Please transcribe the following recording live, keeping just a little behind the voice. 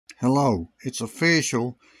Hello, it's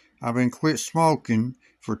official. I've been quit smoking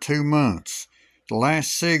for 2 months. The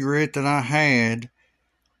last cigarette that I had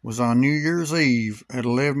was on New Year's Eve at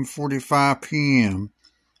 11:45 p.m.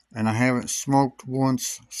 and I haven't smoked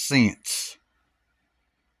once since.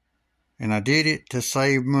 And I did it to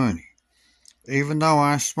save money. Even though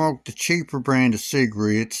I smoked the cheaper brand of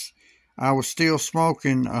cigarettes, I was still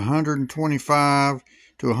smoking $125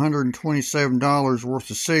 to $127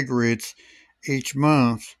 worth of cigarettes each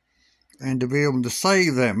month. And to be able to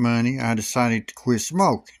save that money, I decided to quit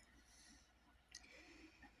smoking.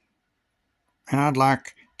 And I'd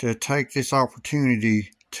like to take this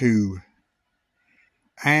opportunity to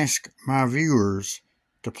ask my viewers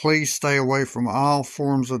to please stay away from all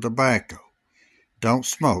forms of tobacco. Don't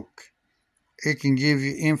smoke. It can give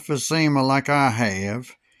you emphysema like I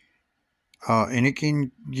have, and it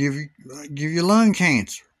can give you lung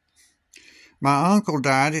cancer. My uncle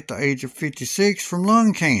died at the age of 56 from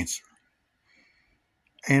lung cancer.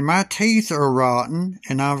 And my teeth are rotten,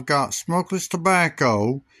 and I've got smokeless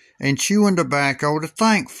tobacco and chewing tobacco to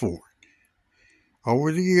thank for it.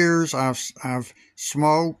 Over the years, I've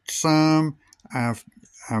smoked some, I've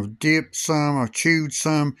dipped some, I've chewed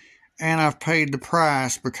some, and I've paid the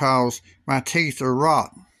price because my teeth are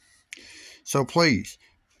rotten. So please,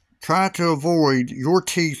 try to avoid your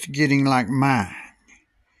teeth getting like mine.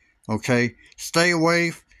 Okay? Stay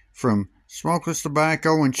away from smokeless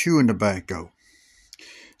tobacco and chewing tobacco.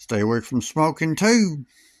 Stay away from smoking too,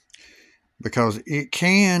 because it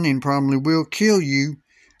can and probably will kill you.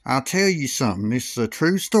 I'll tell you something. This is a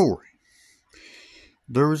true story.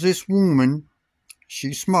 There was this woman,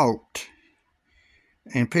 she smoked,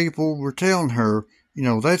 and people were telling her,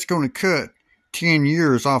 that's going to cut 10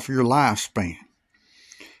 years off your lifespan.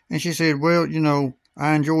 And she said, well,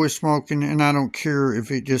 I enjoy smoking, and I don't care if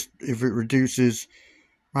it reduces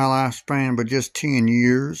my lifespan by just 10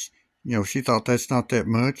 years. She thought that's not that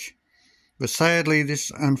much. But sadly,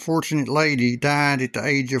 this unfortunate lady died at the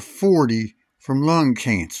age of 40 from lung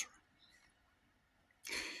cancer.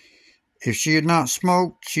 If she had not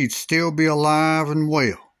smoked, she'd still be alive and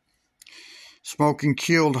well. Smoking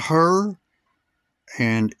killed her,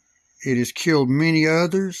 and it has killed many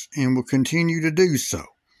others and will continue to do so.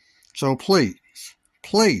 So please,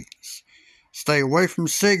 stay away from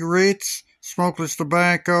cigarettes, smokeless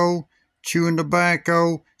tobacco, chewing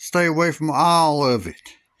tobacco. Stay away from all of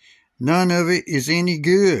it. None of it is any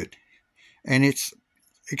good, and it's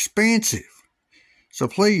expensive. So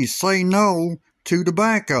please say no to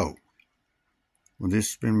tobacco. Well, this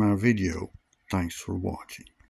has been my video. Thanks for watching.